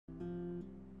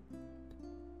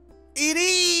It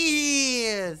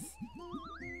is!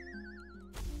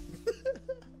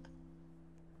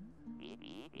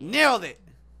 Nailed it!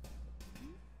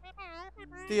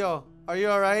 Theo, are you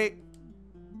alright?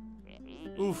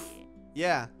 Oof.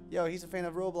 Yeah. Yo, he's a fan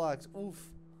of Roblox. Oof.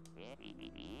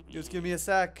 Just give me a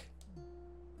sec.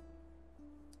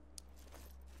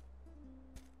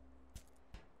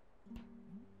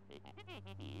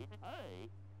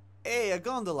 Hey, a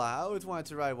gondola. I always wanted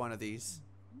to ride one of these.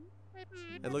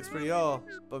 It looks pretty old,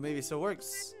 but maybe it still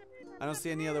works. I don't see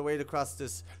any other way to cross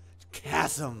this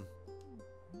chasm.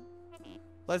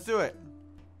 Let's do it.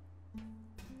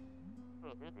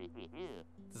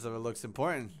 This one looks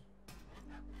important.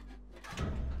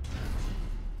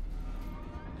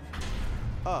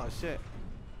 Oh, shit.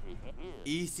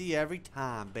 Easy every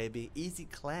time, baby. Easy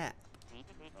clap.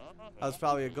 I was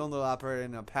probably a gondola operator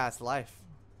in a past life.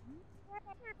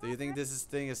 Do you think this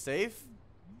thing is safe?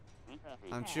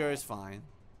 I'm sure it's fine.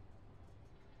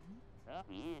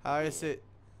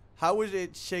 How would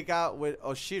it shake out with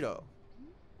Oshiro?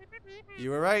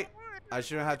 You were right. I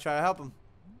shouldn't have tried to help him.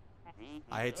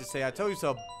 I hate to say I told you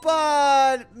so,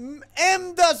 but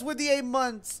M does with the 8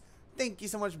 months. Thank you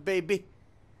so much, baby.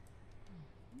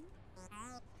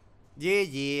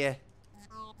 Yeah.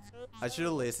 I should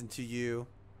have listened to you.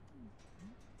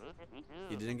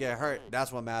 You didn't get hurt.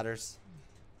 That's what matters.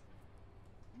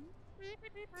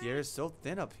 The air is so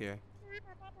thin up here.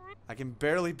 I can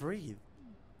barely breathe.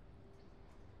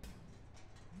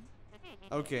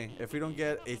 Okay, if we don't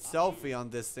get a selfie on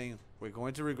this thing, we're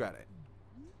going to regret it.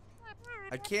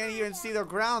 I can't even see the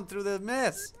ground through the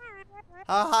mist.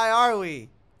 How high are we?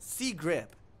 Sea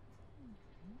grip.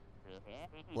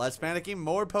 Less panicking,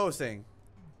 more posing.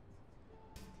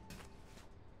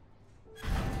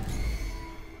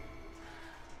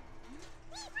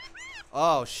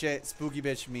 Oh shit, spooky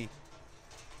bitch me.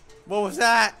 What was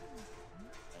that?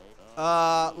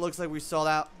 Looks like we sold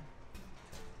out.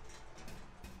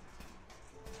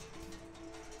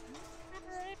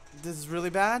 This is really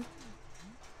bad?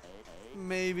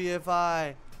 Maybe if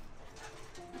I...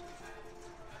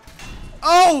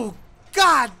 Oh!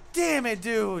 God damn it,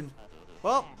 dude!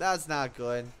 Well, that's not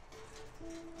good.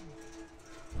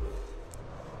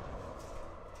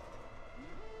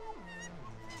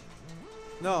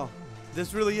 No,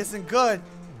 this really isn't good.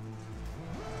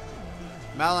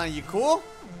 Madeline, you cool?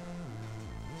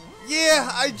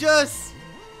 Yeah,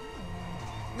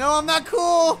 No, I'm not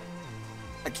cool!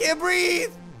 I can't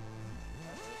breathe!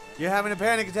 You're having a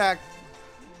panic attack.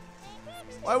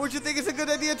 Why would you think it's a good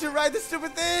idea to ride this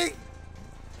stupid thing?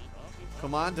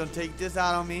 Come on, don't take this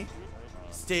out on me.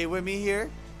 Stay with me here.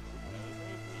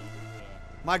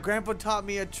 My grandpa taught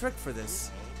me a trick for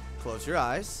this. Close your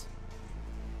eyes.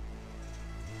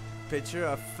 Picture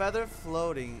a feather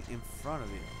floating in front of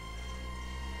you.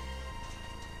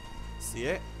 See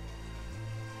it?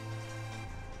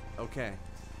 Okay.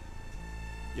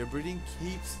 Your breathing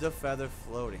keeps the feather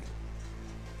floating.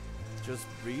 Just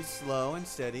breathe slow and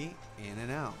steady, in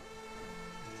and out.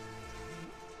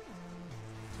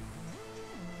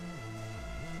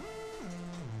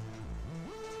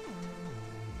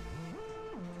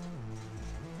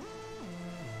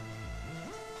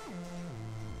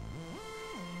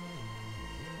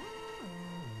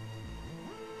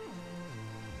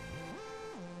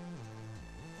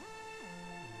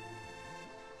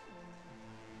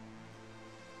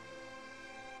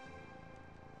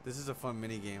 This is a fun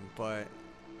mini game, but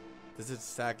this is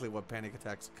exactly what panic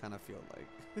attacks kind of feel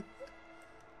like.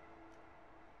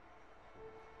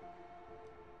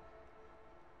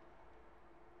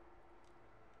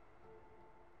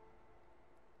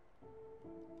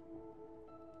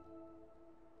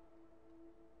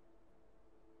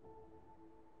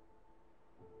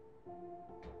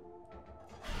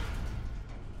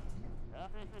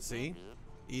 See?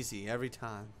 Easy every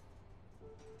time.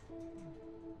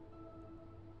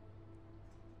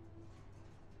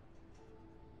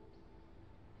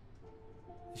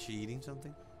 Is she eating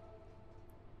something?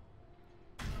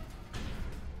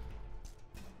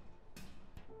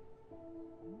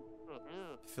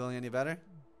 Feeling any better?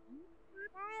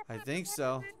 I think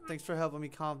so. Thanks for helping me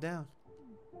calm down.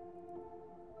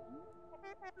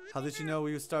 How did you know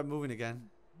we would start moving again?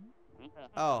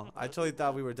 Oh, I totally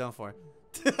thought we were done for.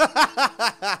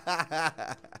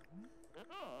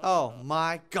 Oh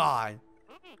my god.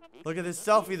 Look at this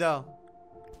selfie though.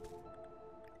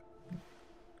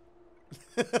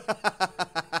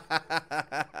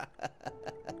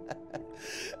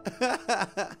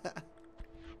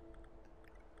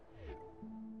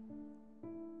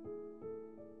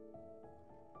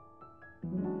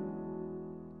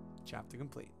 Chapter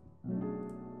complete.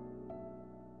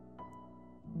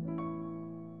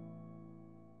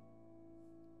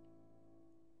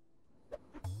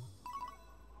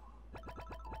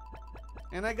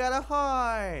 And I got a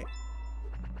heart.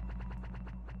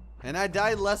 And I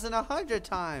died less than 100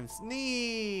 times.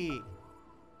 Neat.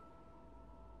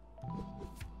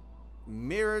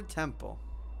 Mirror Temple.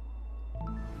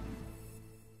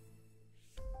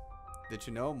 Did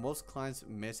you know most clients'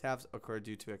 mishaps occur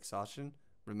due to exhaustion?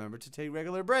 Remember to take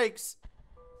regular breaks.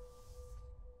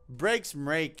 Breaks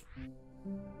break.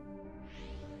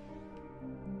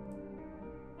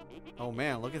 Oh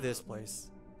man, look at this place.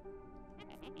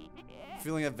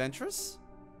 Feeling adventurous?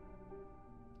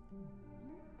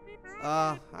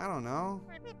 I don't know.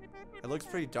 It looks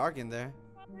pretty dark in there.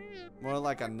 More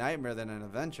like a nightmare than an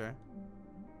adventure.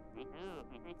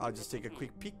 I'll just take a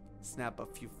quick peek, snap a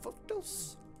few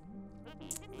photos.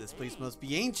 This place must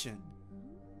be ancient.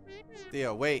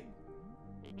 Theo, wait.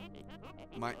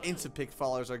 My Instapic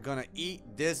followers are gonna eat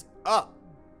this up.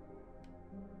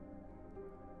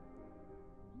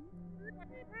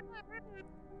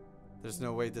 There's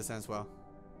no way this ends well.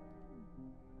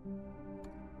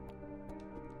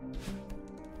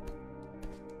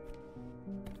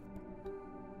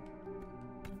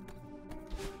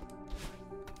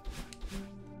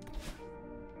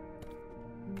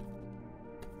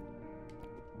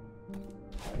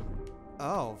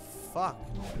 Oh, fuck.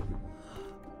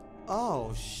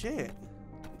 Oh, shit.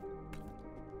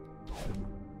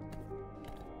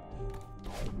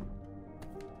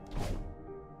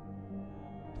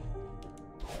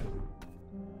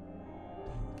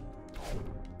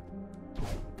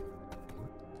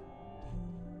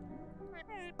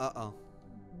 Uh-oh.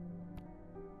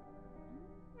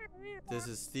 This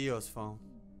is Theo's phone.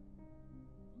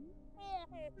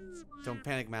 Don't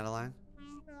panic, Madeline.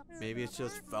 Maybe it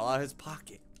just fell out of his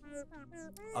pocket.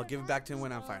 I'll give it back to him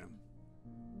when I find him.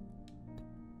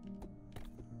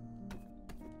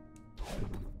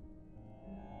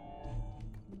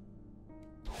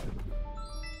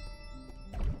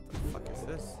 What the fuck is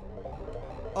this?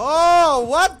 Oh,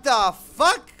 what the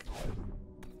fuck?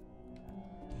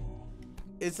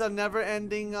 It's a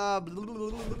never-ending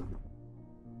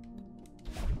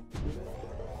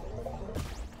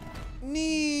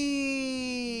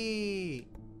Nee.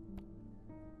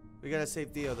 We gotta save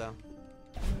Theo though.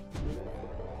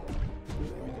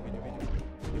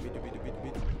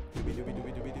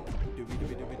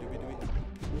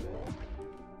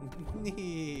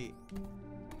 Nee.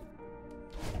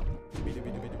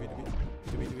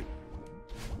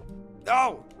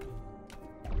 No.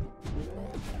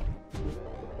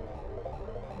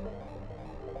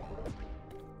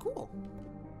 Cool.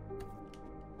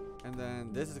 And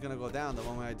then this is gonna go down the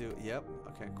moment I do. Yep.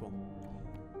 Okay, cool.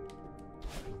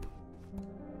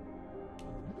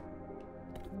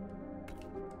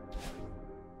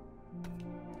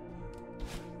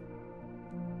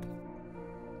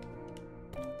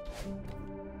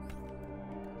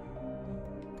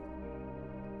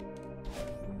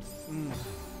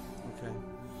 Okay.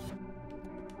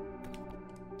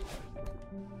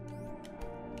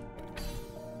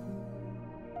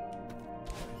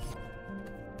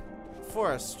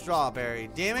 For a strawberry,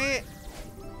 damn it!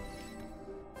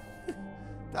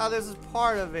 Thought this was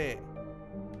part of it.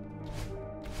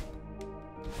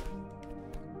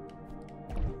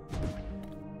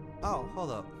 Oh,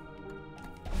 hold up.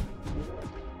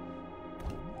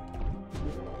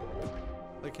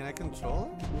 Like, can I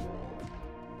control it?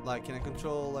 Like, can I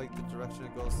control, like, the direction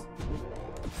it goes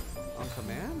on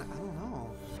command? I don't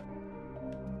know.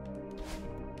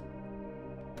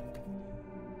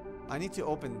 I need to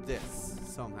open this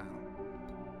somehow.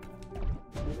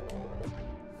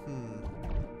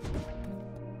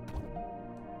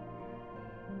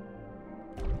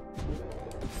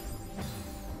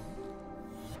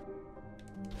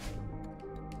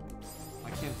 I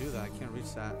can't do that. I can't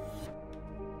reach that.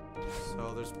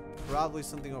 So there's probably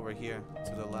something over here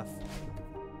to the left.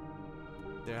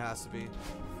 There has to be. Yeah,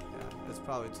 it's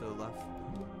probably to the left.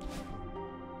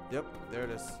 Yep, there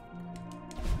it is.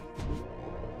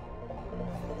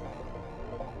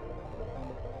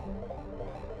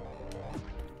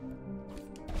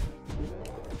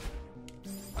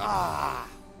 Ah!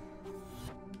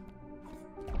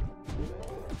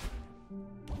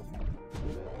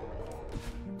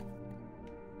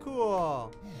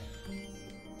 Cool.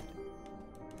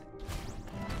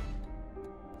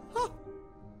 Huh.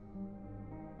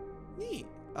 Neat.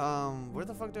 Where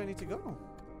the fuck do I need to go?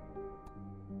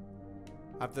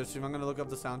 After the stream, I'm gonna look up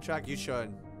the soundtrack. You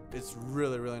should. It's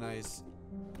really, really nice.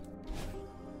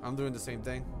 I'm doing the same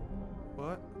thing.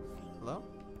 What? Hello?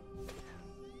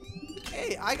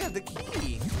 Hey, I got the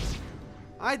key.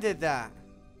 I did that.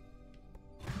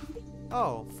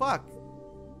 Oh, fuck.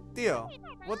 Theo,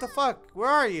 what the fuck? Where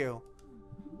are you?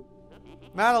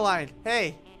 Madeline,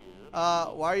 hey.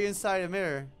 Why are you inside a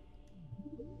mirror?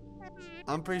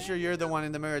 I'm pretty sure you're the one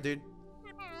in the mirror, dude.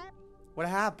 What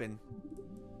happened?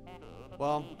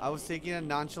 Well, I was taking a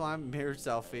nonchalant mirror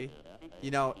selfie.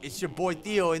 You know, it's your boy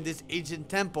Theo in this ancient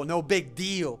temple. No big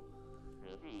deal.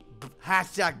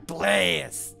 Hashtag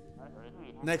blast.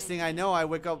 Next thing I know, I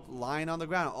wake up lying on the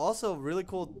ground. Also, really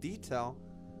cool detail.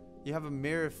 You have a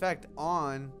mirror effect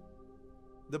on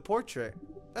the portrait.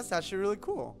 That's actually really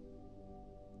cool.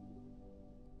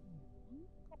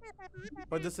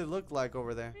 What does it look like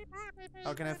over there?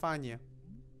 How can I find you?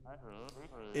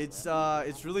 It's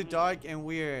really dark and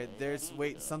weird.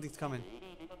 Wait, something's coming.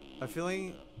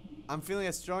 I'm feeling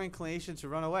a strong inclination to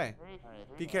run away.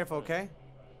 Be careful, okay?